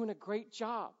 You're doing a great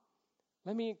job.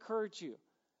 Let me encourage you.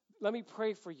 Let me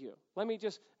pray for you. Let me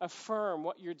just affirm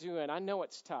what you're doing. I know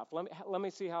it's tough. Let me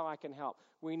see how I can help.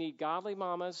 We need godly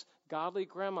mamas, godly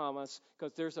grandmamas,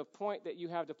 because there's a point that you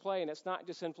have to play, and it's not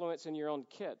just influencing your own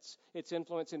kids. It's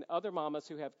influencing other mamas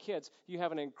who have kids. You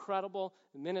have an incredible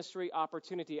ministry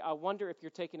opportunity. I wonder if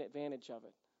you're taking advantage of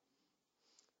it.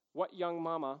 What young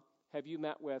mama have you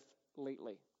met with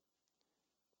lately?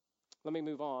 Let me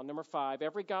move on. Number 5,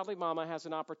 every godly mama has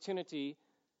an opportunity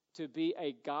to be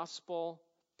a gospel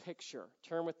picture.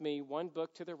 Turn with me one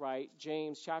book to the right,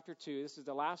 James chapter 2. This is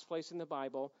the last place in the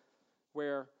Bible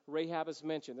where Rahab is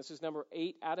mentioned. This is number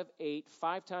 8 out of 8,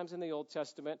 5 times in the Old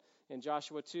Testament, in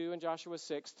Joshua 2 and Joshua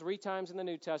 6, 3 times in the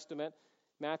New Testament,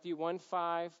 Matthew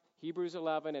 1:5, Hebrews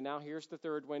 11, and now here's the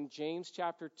third one, James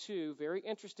chapter 2. Very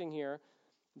interesting here.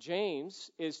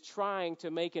 James is trying to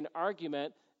make an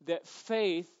argument that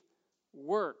faith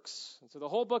works. And so the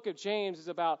whole book of James is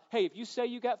about, hey, if you say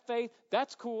you got faith,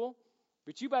 that's cool,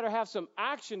 but you better have some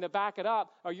action to back it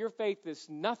up, or your faith is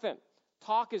nothing.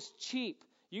 Talk is cheap.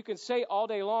 You can say all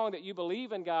day long that you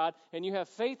believe in God and you have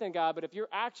faith in God, but if your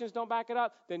actions don't back it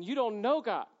up, then you don't know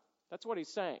God. That's what he's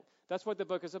saying. That's what the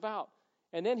book is about.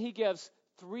 And then he gives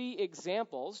 3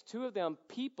 examples, 2 of them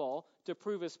people, to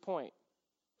prove his point.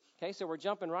 Okay, so we're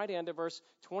jumping right into verse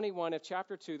 21 of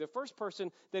chapter 2. The first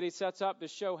person that he sets up to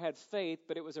show had faith,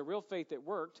 but it was a real faith that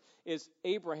worked, is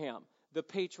Abraham, the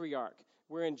patriarch.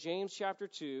 We're in James chapter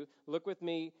 2. Look with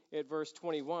me at verse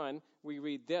 21. We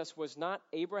read this, was not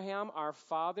Abraham our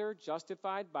father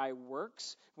justified by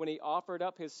works when he offered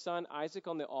up his son Isaac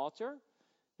on the altar?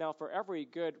 Now, for every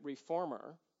good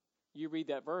reformer, you read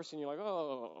that verse and you're like,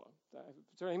 oh,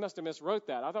 he must have miswrote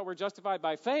that. I thought we're justified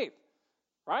by faith.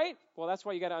 Right? Well, that's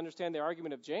why you got to understand the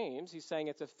argument of James. He's saying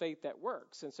it's a faith that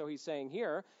works. And so he's saying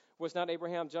here, was not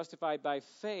Abraham justified by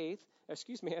faith?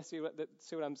 Excuse me, see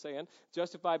what I'm saying?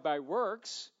 Justified by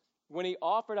works. When he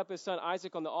offered up his son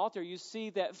Isaac on the altar, you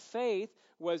see that faith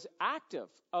was active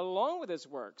along with his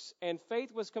works, and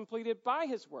faith was completed by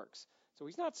his works. So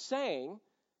he's not saying,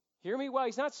 hear me well,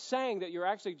 he's not saying that you're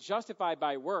actually justified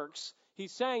by works.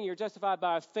 He's saying you're justified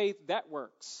by a faith that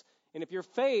works. And if your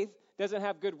faith doesn't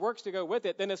have good works to go with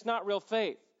it, then it's not real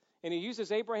faith. And he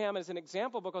uses Abraham as an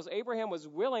example because Abraham was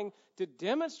willing to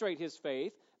demonstrate his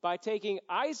faith by taking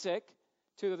Isaac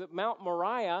to the Mount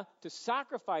Moriah to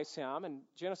sacrifice him in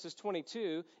Genesis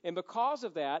 22. And because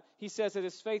of that, he says that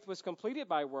his faith was completed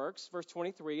by works, verse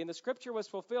 23. And the scripture was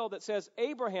fulfilled that says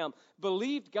Abraham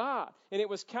believed God, and it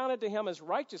was counted to him as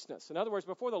righteousness. In other words,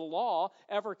 before the law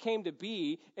ever came to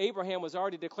be, Abraham was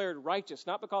already declared righteous,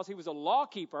 not because he was a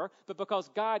lawkeeper, but because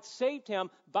God saved him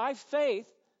by faith,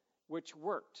 which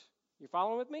worked. You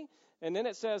following with me? And then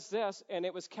it says this, and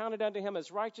it was counted unto him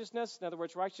as righteousness. In other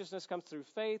words, righteousness comes through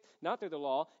faith, not through the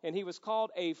law. And he was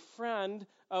called a friend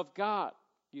of God.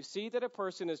 You see that a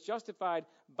person is justified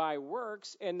by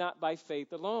works and not by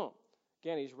faith alone.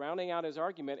 Again, he's rounding out his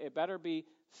argument. It better be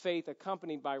faith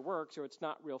accompanied by works or it's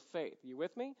not real faith. Are you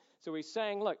with me? So he's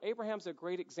saying, look, Abraham's a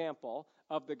great example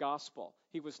of the gospel.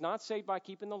 He was not saved by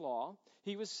keeping the law.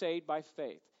 He was saved by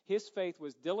faith. His faith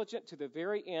was diligent to the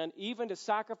very end, even to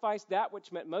sacrifice that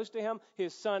which meant most to him,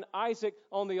 his son Isaac,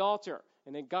 on the altar.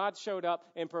 And then God showed up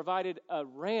and provided a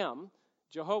ram,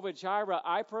 Jehovah Jireh,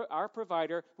 our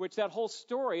provider, which that whole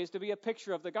story is to be a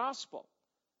picture of the gospel.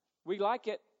 We like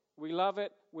it. We love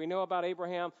it. We know about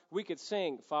Abraham. We could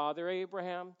sing, Father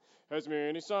Abraham has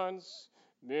many sons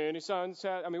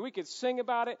has... we could sing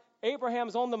about it.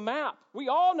 Abraham's on the map. We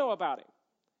all know about him.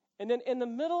 And then in the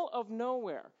middle of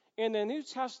nowhere, in the New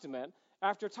Testament,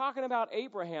 after talking about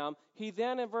Abraham, he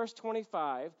then in verse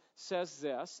 25 says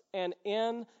this, and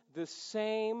in the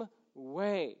same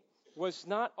way was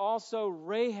not also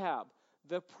Rahab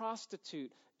the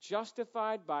prostitute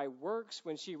justified by works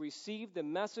when she received the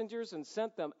messengers and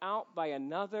sent them out by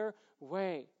another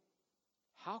way?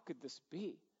 How could this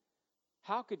be?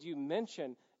 How could you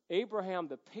mention Abraham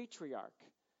the patriarch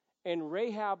and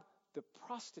Rahab the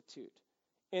prostitute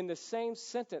in the same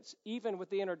sentence, even with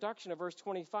the introduction of verse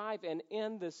 25, and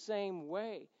in the same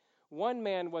way? One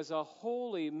man was a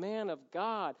holy man of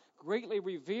God, greatly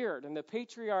revered, and the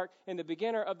patriarch and the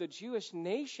beginner of the Jewish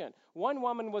nation. One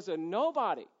woman was a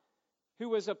nobody who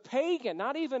was a pagan,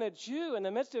 not even a Jew, in the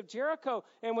midst of Jericho,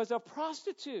 and was a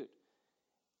prostitute.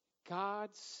 God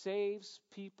saves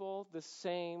people the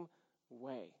same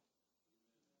way.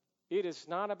 It is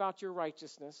not about your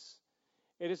righteousness.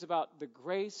 It is about the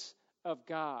grace of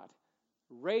God.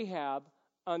 Rahab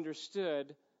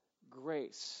understood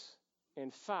grace. In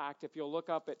fact, if you'll look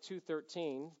up at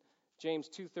 2:13, James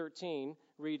 2:13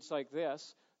 reads like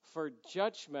this: "For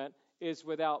judgment is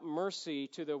without mercy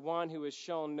to the one who has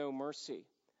shown no mercy."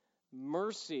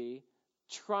 Mercy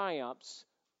triumphs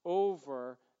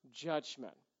over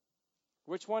judgment.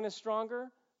 Which one is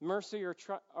stronger, mercy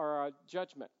or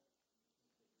judgment?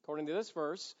 According to this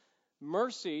verse,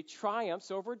 mercy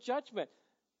triumphs over judgment.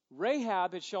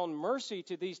 Rahab had shown mercy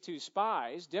to these two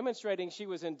spies, demonstrating she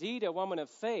was indeed a woman of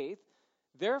faith.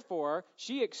 Therefore,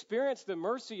 she experienced the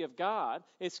mercy of God,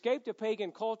 escaped a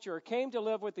pagan culture, came to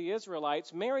live with the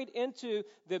Israelites, married into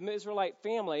the Israelite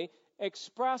family,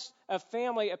 expressed a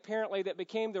family apparently that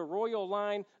became the royal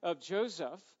line of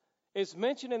Joseph, is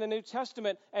mentioned in the New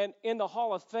Testament and in the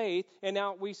Hall of Faith, and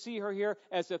now we see her here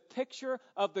as a picture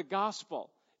of the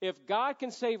gospel. If God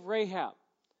can save Rahab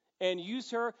and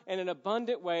use her in an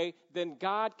abundant way, then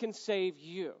God can save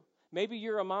you. Maybe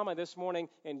you're a mama this morning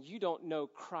and you don't know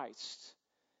Christ.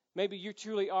 Maybe you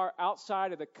truly are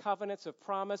outside of the covenants of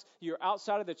promise. You're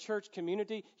outside of the church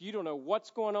community. You don't know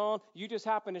what's going on. You just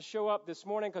happen to show up this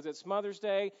morning because it's Mother's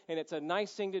Day and it's a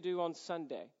nice thing to do on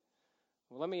Sunday.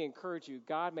 Well, let me encourage you.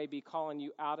 God may be calling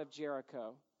you out of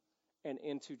Jericho and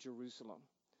into Jerusalem.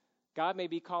 God may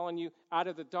be calling you out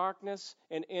of the darkness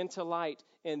and into light.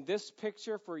 And this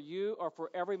picture for you or for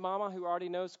every mama who already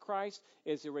knows Christ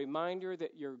is a reminder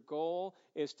that your goal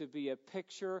is to be a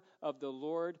picture of the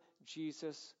Lord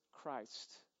Jesus Christ.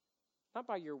 Not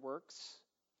by your works,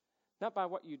 not by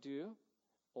what you do.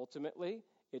 Ultimately,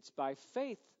 it's by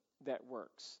faith that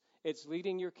works. It's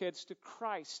leading your kids to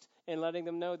Christ and letting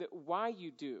them know that why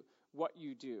you do what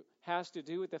you do has to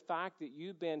do with the fact that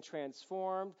you've been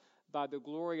transformed by the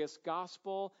glorious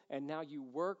gospel, and now you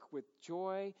work with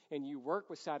joy and you work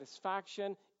with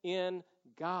satisfaction in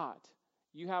God.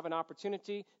 You have an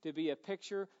opportunity to be a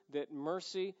picture that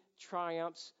mercy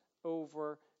triumphs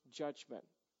over judgment.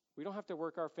 We don't have to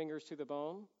work our fingers to the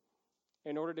bone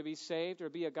in order to be saved or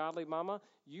be a godly mama.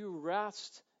 You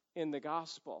rest in the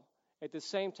gospel. At the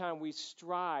same time, we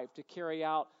strive to carry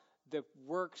out the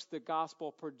works the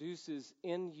gospel produces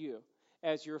in you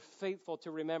as you're faithful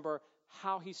to remember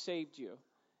how he saved you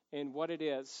and what it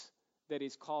is that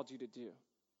he's called you to do.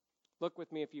 Look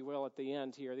with me, if you will, at the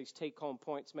end here. These take-home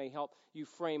points may help you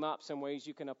frame up some ways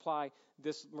you can apply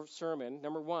this sermon.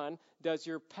 Number one, does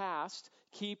your past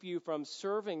keep you from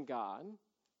serving God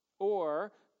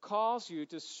or cause you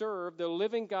to serve the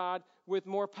living God with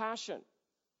more passion?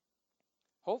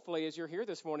 Hopefully, as you're here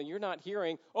this morning, you're not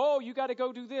hearing, oh, you got to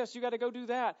go do this, you got to go do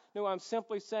that. No, I'm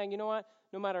simply saying, you know what?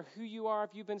 No matter who you are,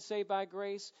 if you've been saved by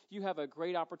grace, you have a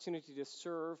great opportunity to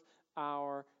serve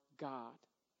our God.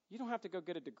 You don't have to go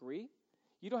get a degree.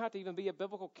 You don't have to even be a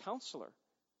biblical counselor.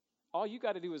 All you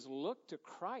got to do is look to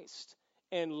Christ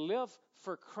and live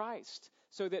for Christ,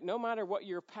 so that no matter what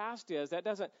your past is, that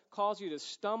doesn't cause you to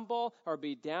stumble or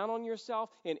be down on yourself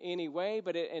in any way,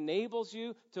 but it enables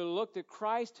you to look to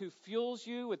Christ, who fuels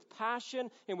you with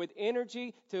passion and with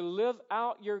energy to live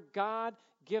out your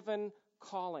God-given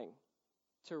calling,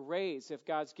 to raise, if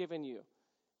God's given you,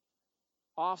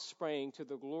 offspring to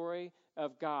the glory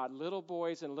of God, little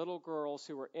boys and little girls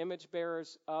who are image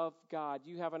bearers of God.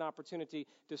 You have an opportunity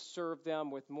to serve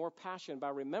them with more passion by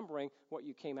remembering what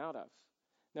you came out of.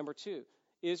 Number two,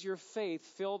 is your faith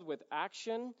filled with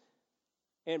action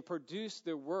and produce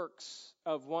the works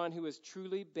of one who has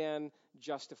truly been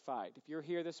justified? If you're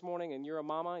here this morning and you're a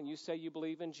mama and you say you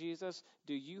believe in Jesus,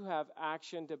 do you have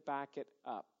action to back it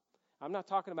up? I'm not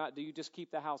talking about do you just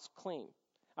keep the house clean.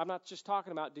 I'm not just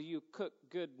talking about do you cook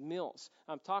good meals.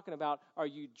 I'm talking about, are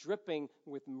you dripping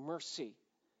with mercy?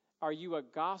 Are you a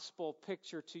gospel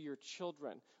picture to your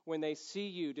children? When they see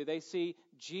you, do they see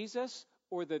Jesus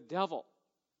or the devil?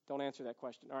 Don't answer that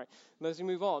question. All right, let's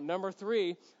move on. Number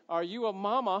three, are you a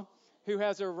mama who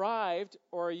has arrived,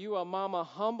 or are you a mama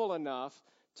humble enough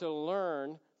to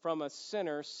learn from a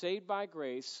sinner saved by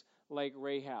grace like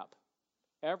Rahab?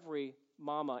 Every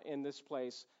mama in this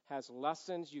place has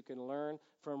lessons you can learn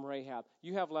from Rahab.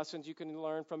 You have lessons you can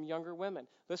learn from younger women.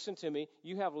 Listen to me.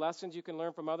 You have lessons you can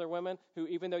learn from other women who,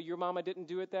 even though your mama didn't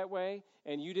do it that way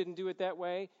and you didn't do it that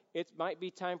way, it might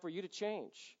be time for you to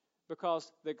change.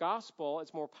 because the gospel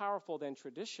is more powerful than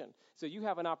tradition. So you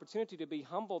have an opportunity to be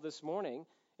humble this morning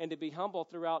and to be humble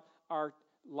throughout our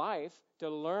life, to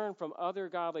learn from other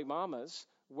godly mamas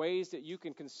ways that you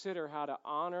can consider how to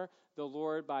honor the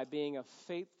Lord by being a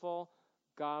faithful,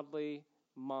 godly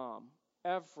mom.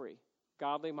 Every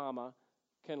godly mama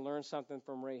can learn something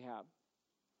from Rahab.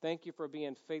 Thank you for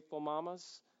being faithful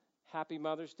mamas. Happy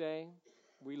Mother's Day.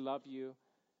 We love you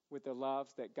with the love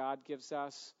that God gives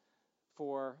us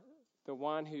for the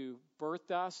one who birthed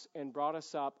us and brought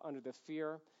us up under the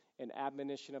fear and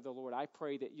admonition of the Lord. I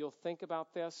pray that you'll think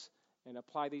about this and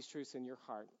apply these truths in your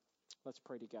heart. Let's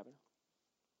pray together.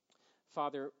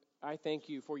 Father, I thank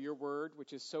you for your word,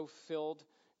 which is so filled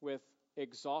with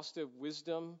exhaustive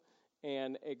wisdom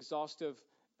and exhaustive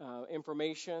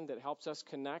information that helps us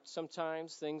connect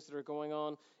sometimes things that are going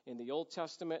on in the Old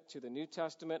Testament to the New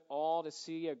Testament, all to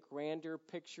see a grander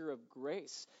picture of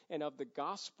grace and of the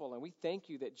gospel. And we thank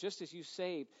you that just as you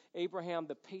saved Abraham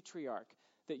the patriarch,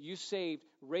 that you saved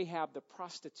Rahab the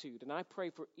prostitute. And I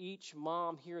pray for each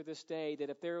mom here this day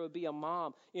that if there would be a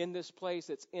mom in this place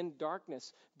that's in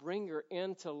darkness, bring her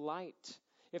into light.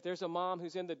 If there's a mom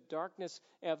who's in the darkness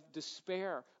of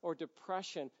despair or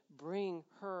depression, bring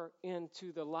her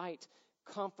into the light.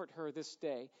 Comfort her this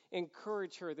day.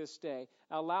 Encourage her this day.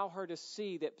 Allow her to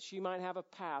see that she might have a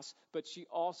past, but she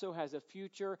also has a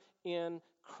future in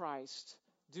Christ.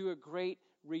 Do a great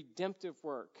redemptive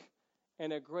work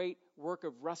and a great work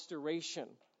of restoration,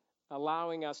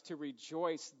 allowing us to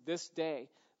rejoice this day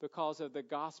because of the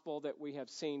gospel that we have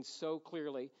seen so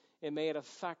clearly. And may it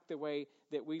affect the way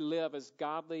that we live as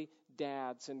godly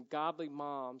dads and godly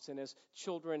moms, and as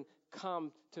children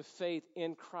come to faith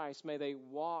in Christ, may they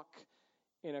walk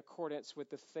in accordance with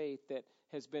the faith that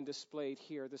has been displayed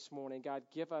here this morning. God,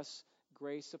 give us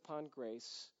grace upon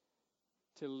grace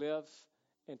to live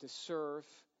and to serve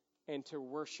and to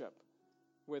worship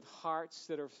with hearts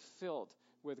that are filled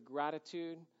with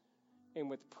gratitude and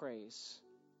with praise.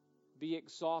 Be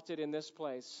exalted in this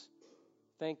place.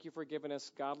 Thank you for giving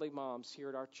us godly moms here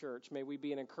at our church. May we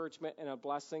be an encouragement and a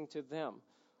blessing to them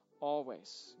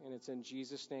always. And it's in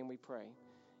Jesus' name we pray.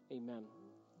 Amen.